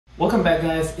Welcome back,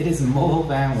 guys. It is Mobile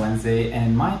Van Wednesday,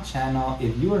 and my channel,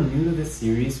 if you are new to this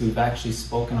series, we've actually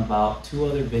spoken about 2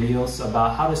 other videos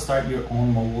about how to start your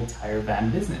own mobile tire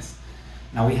van business.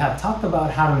 Now, we have talked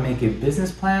about how to make a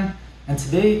business plan, and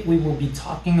today we will be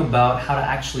talking about how to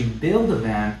actually build a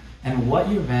van and what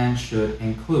your van should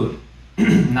include.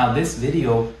 Now, this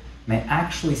video may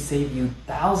actually save you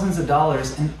thousands of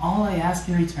dollars, and all I ask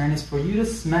in return is for you to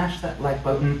smash that like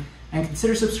button and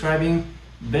consider subscribing.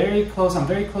 I'm very close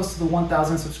to the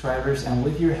 1,000 subscribers, and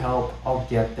with your help, I'll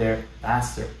get there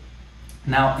faster.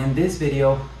 Now, in this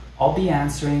video, I'll be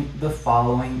answering the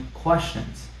following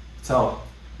questions. So,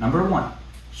 number 1,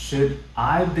 should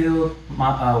I build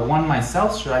one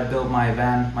myself? Should I build my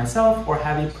van myself or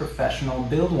have a professional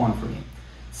build one for me?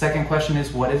 Second question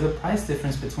is, what is the price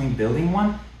difference between building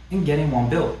one and getting one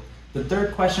built? The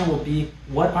third question will be,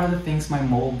 what are the things my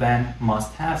mobile van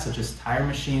must have, such as tire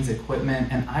machines, equipment,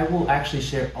 and I will actually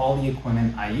share all the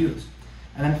equipment I use.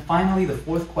 And then finally, the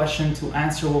fourth question to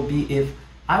answer will be, if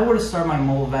I were to start my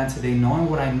mobile van today, knowing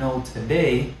what I know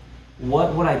today,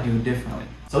 what would I do differently?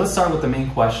 So let's start with the main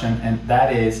question, and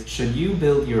that is, should you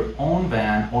build your own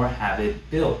van or have it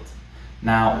built?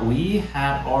 Now, we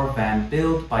had our van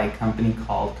built by a company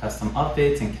called Custom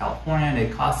Upfits in California, and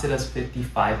it costed us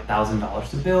 $55,000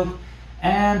 to build,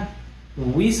 and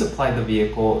we supplied the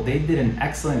vehicle. They did an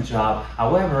excellent job.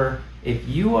 However, if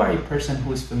you are a person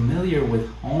who is familiar with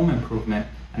home improvement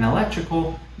and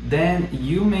electrical, then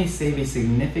you may save a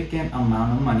significant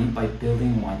amount of money by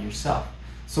building one yourself.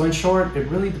 So in short, it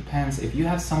really depends. If you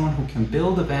have someone who can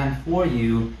build a van for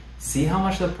you, see how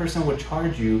much that person would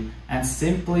charge you, and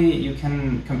simply you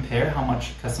can compare how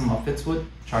much Custom Upfits would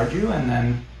charge you and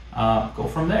then go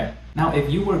from there. Now, if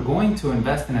you were going to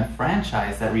invest in a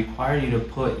franchise that required you to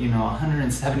put,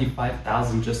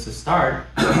 $175,000 just to start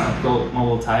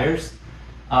mobile tires,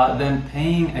 then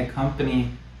paying a company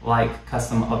like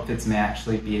Custom Upfits may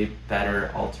actually be a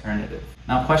better alternative.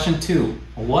 Now, question 2,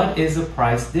 what is the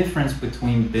price difference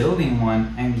between building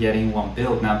one and getting one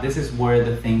built? Now, this is where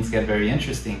the things get very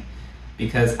interesting,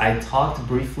 because I talked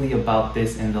briefly about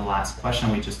this in the last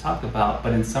question we just talked about,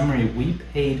 but in summary, we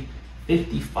paid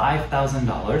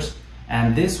 $55,000,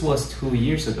 and this was 2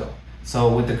 years ago. So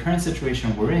with the current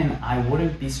situation we're in, I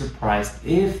wouldn't be surprised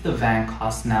if the van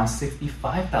costs now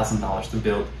 $65,000 to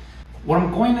build. What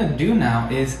I'm going to do now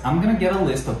is I'm going to get a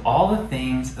list of all the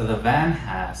things the van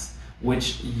has,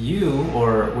 which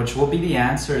will be the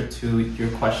answer to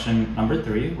your question number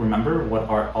 3. Remember, what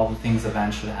are all the things the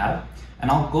van should have?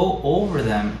 And I'll go over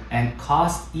them and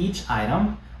cost each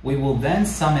item. We will then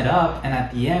sum it up and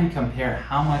at the end compare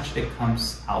how much it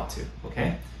comes out to,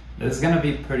 okay? This is gonna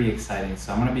be pretty exciting.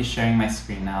 So I'm gonna be sharing my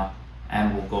screen now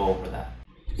and we'll go over that.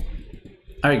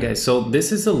 All right, guys, so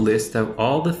this is a list of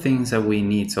all the things that we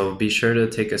need. So be sure to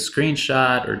take a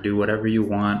screenshot or do whatever you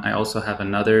want. I also have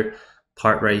another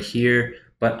part right here,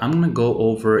 but I'm gonna go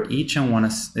over each and one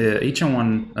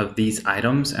of these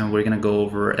items, and we're gonna go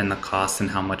over and the cost and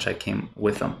how much I came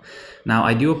with them. Now,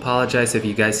 I do apologize if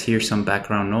you guys hear some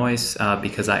background noise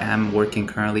because I am working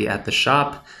currently at the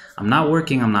shop. I'm not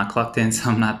working, I'm not clocked in, so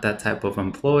I'm not that type of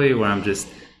employee where I'm just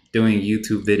doing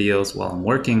YouTube videos while I'm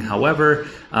working. However,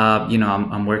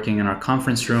 I'm working in our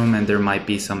conference room, and there might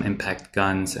be some impact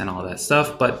guns and all that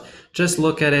stuff, but just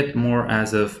look at it more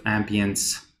as of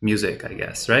ambience music, I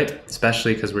guess, right?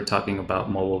 Especially because we're talking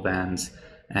about mobile vans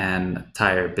and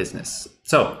tire business.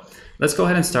 So let's go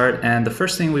ahead and start. And the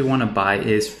first thing we want to buy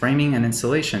is framing and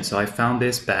insulation. So I found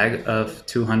this bag of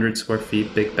 200 square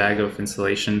feet, big bag of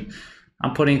insulation.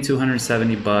 I'm putting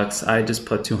 270 bucks. I just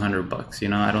put 200 bucks.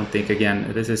 I don't think,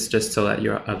 again, this is just so that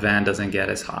your van doesn't get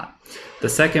as hot. The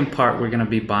second part we're going to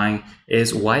be buying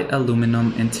is white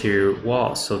aluminum interior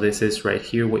walls. So this is right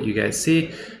here what you guys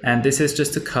see, and this is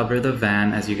just to cover the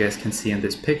van, as you guys can see in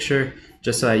this picture,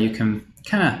 just so that you can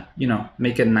kind of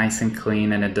make it nice and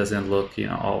clean and it doesn't look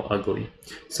all ugly.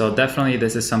 So definitely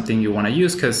this is something you want to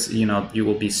use because you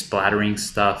will be splattering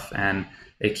stuff and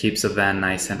it keeps the van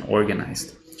nice and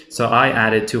organized. So I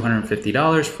added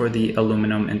 $250 for the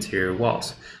aluminum interior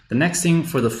walls. The next thing,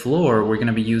 for the floor, we're going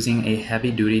to be using a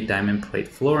heavy-duty diamond plate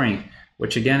flooring,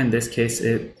 which again, in this case,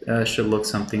 it should look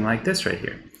something like this right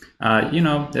here.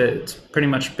 It's pretty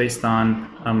much based on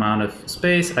amount of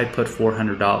space. I put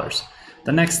 $400.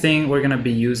 The next thing we're going to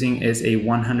be using is a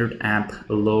 100 amp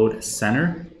load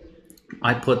center.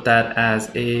 I put that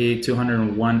as a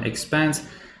 201 expense.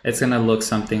 It's going to look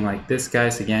something like this,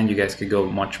 guys. Again, you guys could go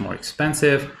much more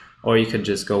expensive, or you could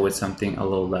just go with something a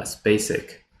little less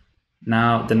basic.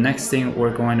 Now, the next thing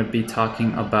we're going to be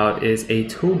talking about is a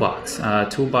toolbox.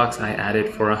 Toolbox I added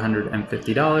for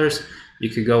 $150. You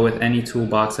could go with any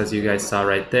toolbox, as you guys saw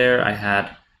right there. I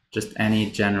had just any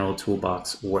general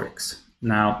toolbox works.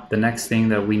 Now, the next thing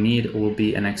that we need will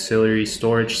be an auxiliary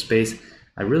storage space.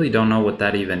 I really don't know what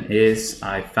that even is.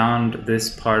 I found this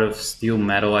part of steel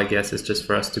metal, I guess it's just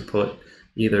for us to put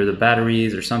either the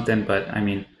batteries or something, but I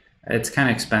mean, it's kind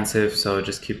of expensive, so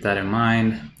just keep that in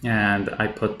mind. And I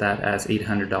put that as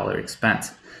 $800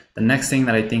 expense. The next thing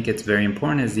that I think it's very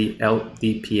important is the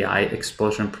LDPI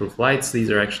explosion-proof lights. These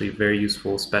are actually very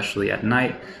useful, especially at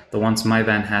night. The ones my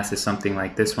van has is something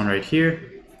like this one right here.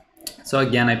 So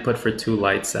again, I put for 2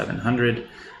 lights, 700.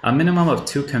 A minimum of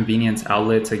 2 convenience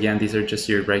outlets. Again, these are just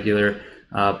your regular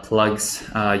plugs,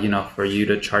 you know, for you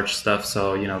to charge stuff.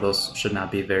 So, you know, those should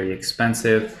not be very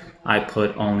expensive. I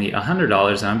put only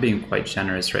 $100, and I'm being quite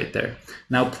generous right there.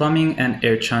 Now, plumbing and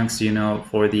air chunks, you know,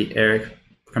 for the air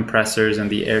compressors and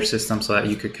the air system, so that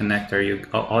you could connect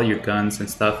all your guns and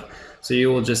stuff. So you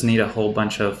will just need a whole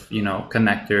bunch of, you know,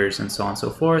 connectors and so on and so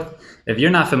forth. If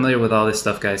you're not familiar with all this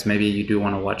stuff, guys, maybe you do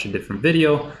want to watch a different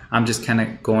video. I'm just kind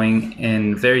of going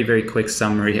in very, very quick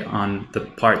summary on the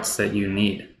parts that you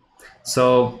need.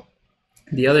 So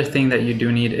the other thing that you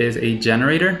do need is a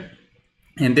generator.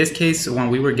 In this case, when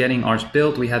we were getting ours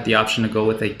built, we had the option to go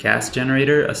with a gas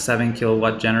generator, a 7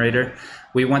 kilowatt generator.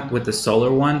 We went with the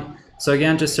solar one. So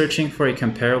again, just searching for a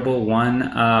comparable one,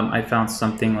 I found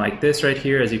something like this right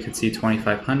here. As you can see,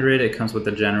 2500. It comes with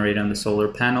the generator and the solar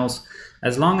panels.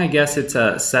 As long, I guess, it's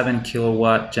a 7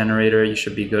 kilowatt generator, you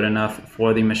should be good enough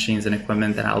for the machines and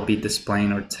equipment that I'll be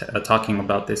displaying or talking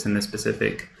about this in this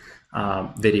specific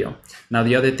video. Now,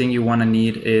 the other thing you want to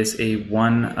need is a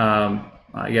 1,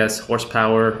 I guess,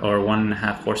 horsepower or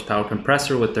 1.5 horsepower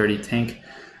compressor with 30 tank.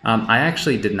 I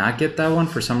actually did not get that one.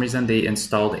 For some reason, they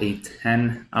installed a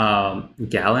 10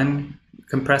 gallon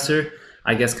compressor,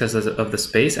 I guess because of the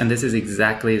space. And this is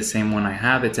exactly the same one I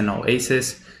have. It's an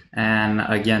Oasis. And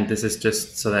again, this is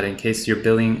just so that in case you're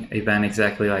building a van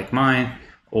exactly like mine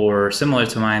or similar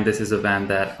to mine, this is a van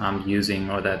that I'm using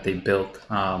or that they built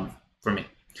for me.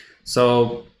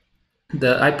 So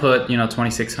I put, you know,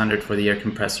 2600 for the air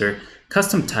compressor.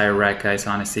 Custom tire rack, guys,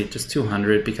 honestly, just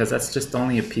 200, because that's just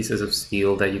only a pieces of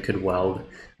steel that you could weld.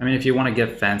 I mean, if you want to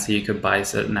get fancy, you could buy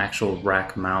an actual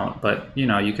rack mount, but you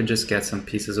know, you could just get some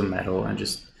pieces of metal and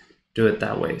just do it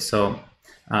that way. So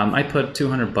I put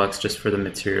 200 bucks just for the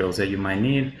materials that you might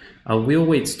need. Wheel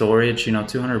weight storage, you know,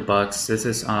 200 bucks. This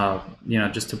is, you know,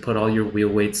 just to put all your wheel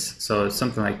weights. So it's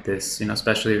something like this, you know,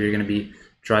 especially if you're going to be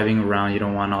driving around, you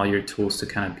don't want all your tools to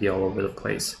kind of be all over the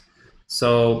place.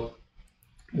 So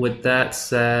with that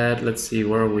said, let's see,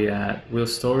 where are we at? Wheel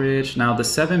storage. Now the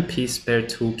 7-piece spare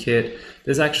toolkit,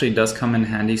 this actually does come in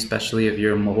handy, especially if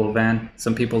you're a mobile van.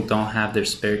 Some people don't have their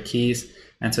spare keys,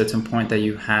 and so it's important that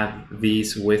you have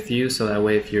these with you, so that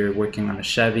way if you're working on a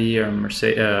Chevy or a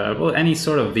Mercedes, well, any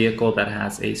sort of vehicle that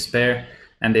has a spare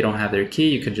and they don't have their key,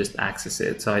 you could just access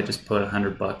it. So I just put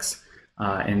 100 bucks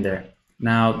in there.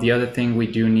 Now the other thing we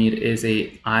do need is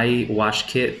a eye wash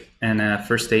kit and a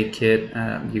first aid kit.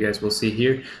 You guys will see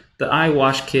here. The eye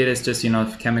wash kit is just, you know,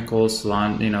 if chemicals,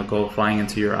 you know, go flying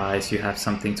into your eyes, you have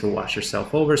something to wash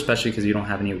yourself over, especially because you don't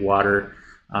have any water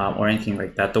or anything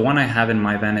like that. The one I have in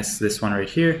my van is this one right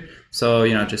here. So,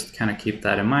 you know, just kind of keep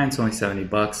that in mind. It's only 70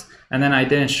 bucks. And then I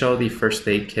didn't show the first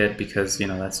aid kit because, you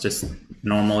know, that's just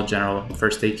normal general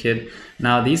first aid kit.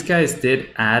 Now these guys did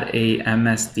add a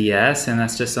MSDS, and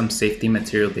that's just some safety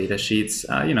material data sheets,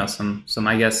 you know, some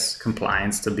I guess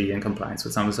compliance, to be in compliance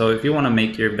with something. So if you want to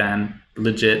make your van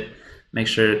legit, make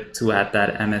sure to add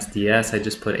that MSDS. I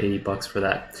just put 80 bucks for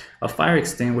that. A fire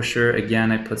extinguisher,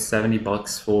 again, I put 70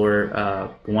 bucks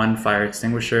for one fire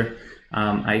extinguisher.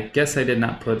 I guess I did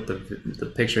not put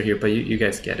the picture here, but you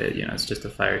guys get it. You know, it's just a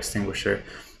fire extinguisher.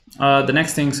 The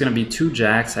next thing is going to be 2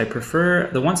 jacks. I prefer,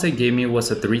 the ones they gave me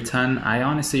was a 3-ton. I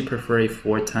honestly prefer a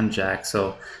 4-ton jack.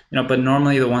 So, you know, but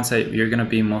normally the ones that you're going to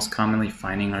be most commonly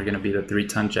finding are going to be the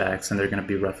 3-ton jacks, and they're going to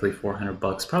be roughly 400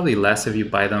 bucks, probably less if you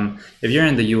buy them. If you're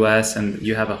in the US and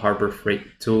you have a Harbor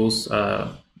Freight Tools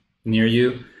near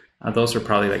you, those are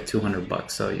probably like 200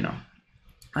 bucks. So, you know,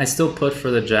 I still put for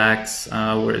the jacks,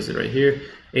 where is it, right here,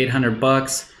 800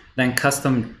 bucks. Then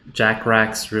custom jack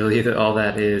racks, really all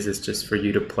that is just for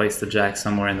you to place the jack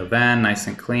somewhere in the van, nice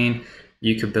and clean.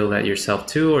 You could build that yourself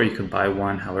too, or you could buy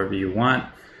one however you want.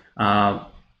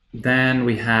 Then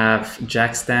we have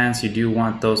jack stands. You do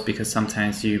want those because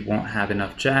sometimes you won't have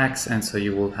enough jacks, and so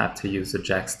you will have to use the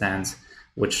jack stands,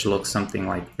 which looks something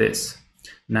like this.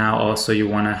 Now also you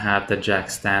want to have the jack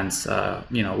stands,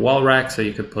 you know, wall rack, so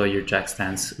you could put your jack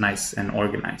stands nice and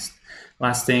organized.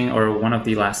 Last thing, or one of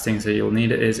the last things that you'll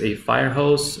need is a fire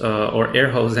hose, or air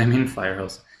hose, I mean fire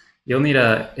hose. You'll need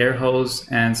a air hose,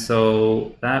 and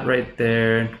so that right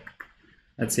there,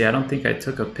 let's see, I don't think I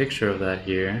took a picture of that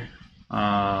here.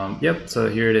 Yep, so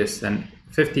here it is, and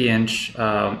 50-inch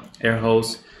air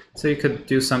hose. So you could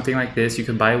do something like this. You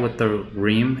could buy it with the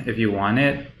ream if you want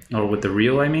it, or with the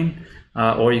reel, I mean.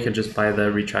 Or you could just buy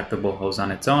the retractable hose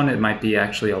on its own. It might be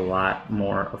actually a lot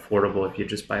more affordable if you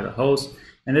just buy the hose.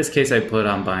 In this case, I put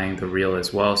on buying the reel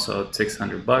as well, so it's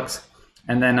 $600.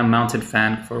 And then a mounted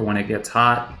fan for when it gets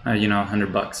hot, you know,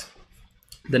 $100.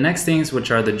 The next things,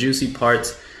 which are the juicy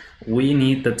parts, we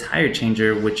need the tire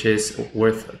changer, which is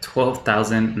worth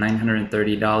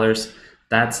 $12,930.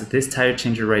 That's this tire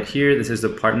changer right here. This is the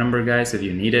part number, guys. If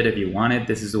you need it, if you want it,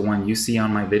 this is the one you see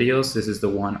on my videos. This is the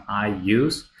one I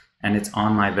use, and it's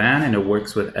on my van, and it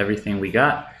works with everything we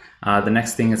got. The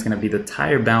next thing is going to be the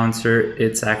tire balancer.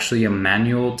 It's actually a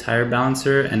manual tire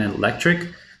balancer and electric.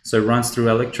 So it runs through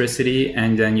electricity,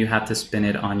 and then you have to spin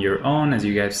it on your own. As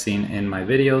you guys seen in my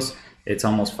videos, it's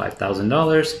almost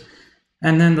 $5,000.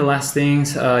 And then the last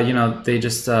things, you know, they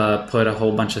just put a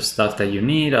whole bunch of stuff that you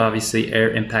need. Obviously,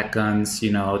 air impact guns,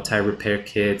 you know, tire repair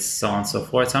kits, so on and so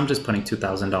forth. So I'm just putting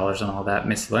 $2,000 on all that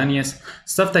miscellaneous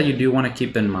stuff that you do want to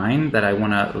keep in mind that I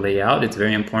want to lay out. It's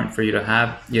very important for you to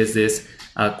have is this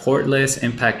cordless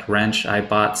impact wrench I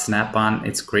bought Snap-on.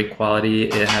 It's great quality.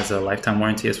 It has a lifetime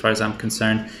warranty as far as I'm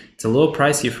concerned. It's a little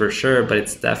pricey for sure, but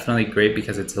it's definitely great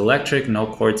because it's electric, no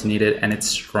cords needed, and it's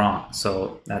strong.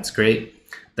 So that's great.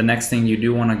 The next thing you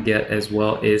do want to get as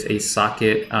well is a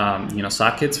socket, you know,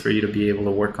 sockets for you to be able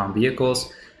to work on vehicles,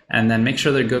 and then make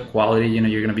sure they're good quality. You know,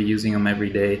 you're going to be using them every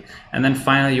day. And then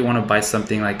finally, you want to buy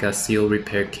something like a seal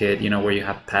repair kit, you know, where you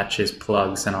have patches,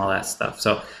 plugs, and all that stuff.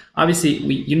 So obviously,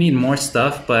 you need more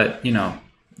stuff, but you know,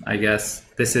 I guess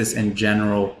this is in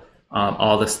general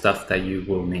all the stuff that you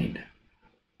will need.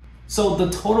 So the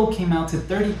total came out to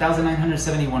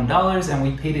 $30,971, and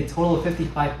we paid a total of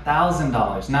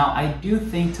 $55,000. Now, I do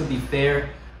think, to be fair,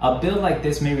 a build like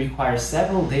this may require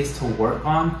several days to work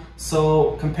on.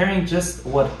 So comparing just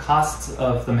what costs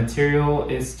of the material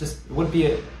would be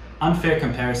an unfair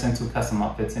comparison to custom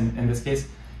outfits in this case.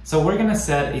 So we're gonna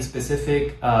set a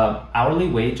specific hourly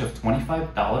wage of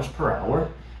 $25 per hour.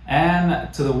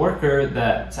 And to the worker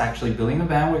that's actually building the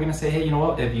van, we're gonna say, hey, you know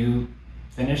what, if you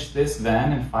finish this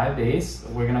van in 5 days,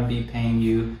 we're gonna be paying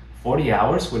you 40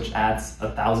 hours, which adds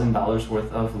 $1,000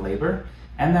 worth of labor.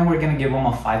 And then we're gonna give them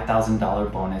a $5,000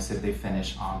 bonus if they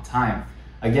finish on time.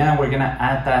 Again, we're gonna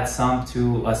add that sum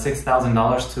to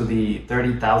 $6,000 to the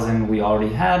 $30,000 we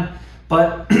already had,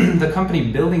 but the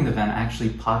company building the van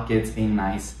actually pockets a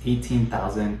nice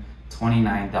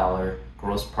 $18,029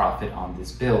 gross profit on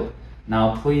this build.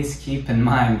 Now, please keep in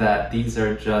mind that these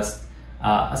are just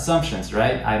assumptions,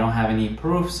 right? I don't have any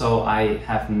proof, so I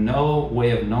have no way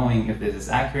of knowing if this is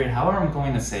accurate. However, I'm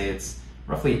going to say it's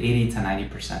roughly 80 to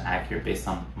 90% accurate based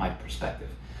on my perspective.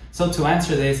 So to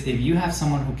answer this, if you have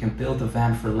someone who can build a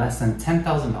van for less than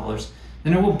 $10,000,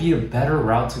 then it will be a better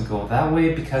route to go that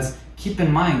way, because keep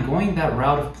in mind, going that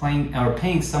route of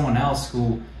paying someone else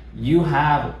who you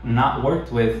have not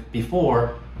worked with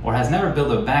before or has never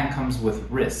built a van comes with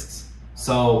risks.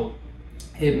 So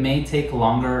it may take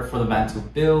longer for the van to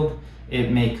build, it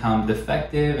may come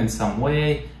defective in some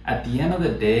way. At the end of the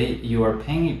day, you are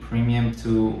paying a premium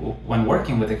when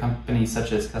working with a company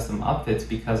such as Custom Upfits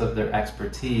because of their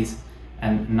expertise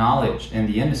and knowledge in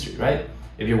the industry, right?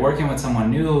 If you're working with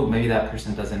someone new, maybe that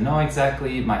person doesn't know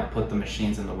exactly, might put the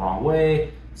machines in the wrong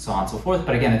way, so on and so forth,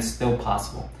 but again, it's still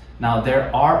possible. Now, there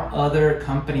are other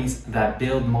companies that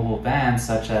build mobile vans,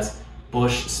 such as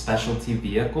Bush Specialty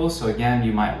Vehicles. So again,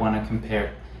 you might want to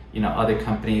compare, you know, other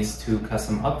companies to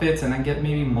Custom Upfits and then get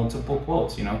maybe multiple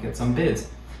quotes, you know, get some bids.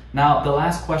 Now, the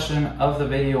last question of the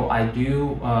video I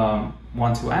do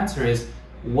want to answer is,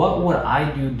 what would I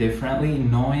do differently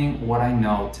knowing what I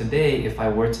know today if I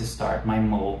were to start my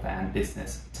mobile van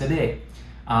business today?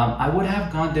 I would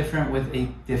have gone different with a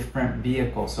different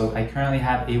vehicle. So I currently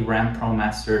have a Ram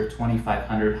ProMaster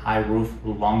 2500 high roof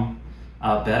long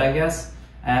bed, I guess.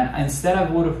 And instead I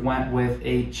would have went with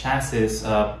a chassis,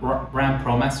 Ram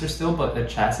ProMaster still, but a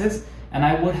chassis. And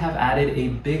I would have added a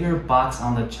bigger box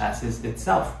on the chassis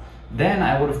itself. Then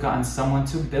I would have gotten someone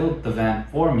to build the van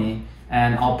for me,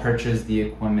 and I'll purchase the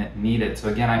equipment needed. So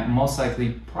again, I most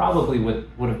likely probably would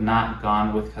have not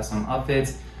gone with Custom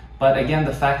Upfits. But again,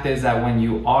 the fact is that when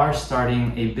you are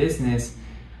starting a business,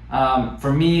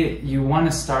 for me, you want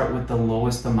to start with the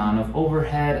lowest amount of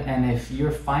overhead. And if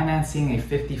you're financing a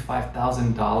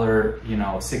 $55,000, you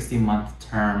know, 60-month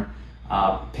term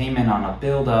payment on a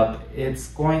build-up, it's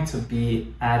going to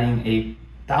be adding a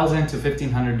 $1,000 to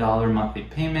 $1,500 monthly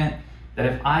payment. That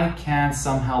if I can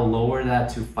somehow lower that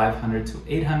to $500 to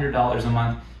 $800 a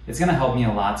month, it's going to help me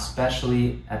a lot,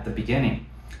 especially at the beginning.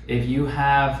 if you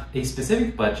have a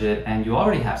specific budget and you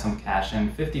already have some cash,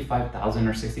 and $55,000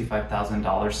 or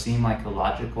 $65,000 seem like a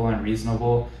logical and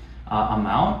reasonable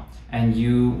amount, and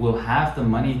you will have the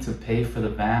money to pay for the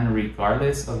van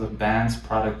regardless of the van's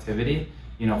productivity,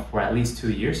 you know, for at least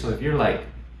 2 years. So if you're like,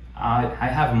 I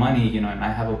have money, you know, and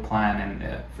I have a plan,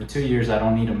 and for 2 years I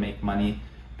don't need to make money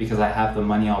because I have the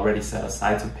money already set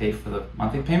aside to pay for the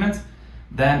monthly payments,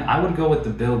 then I would go with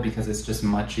the build because it's just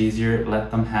much easier.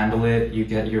 Let them handle it. You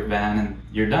get your van and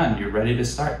you're done. You're ready to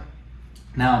start.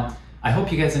 Now, I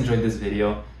hope you guys enjoyed this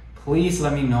video. Please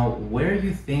let me know where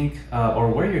you think or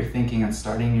where you're thinking of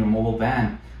starting your mobile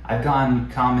van. I've gotten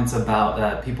comments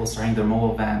about people starting their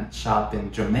mobile van shop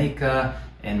in Jamaica,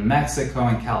 in Mexico,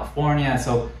 in California.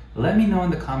 So let me know in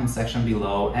the comment section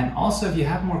below. And also, if you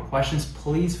have more questions,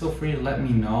 please feel free to let me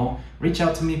know. Reach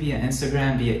out to me via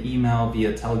Instagram, via email,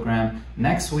 via Telegram.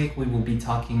 Next week, we will be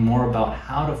talking more about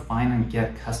how to find and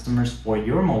get customers for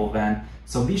your mobile van.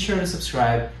 So be sure to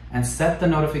subscribe and set the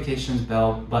notifications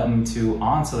bell button to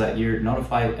on so that you're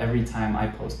notified every time I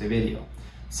post a video.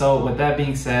 So with that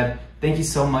being said, thank you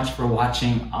so much for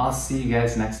watching. I'll see you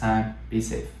guys next time. Be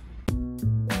safe.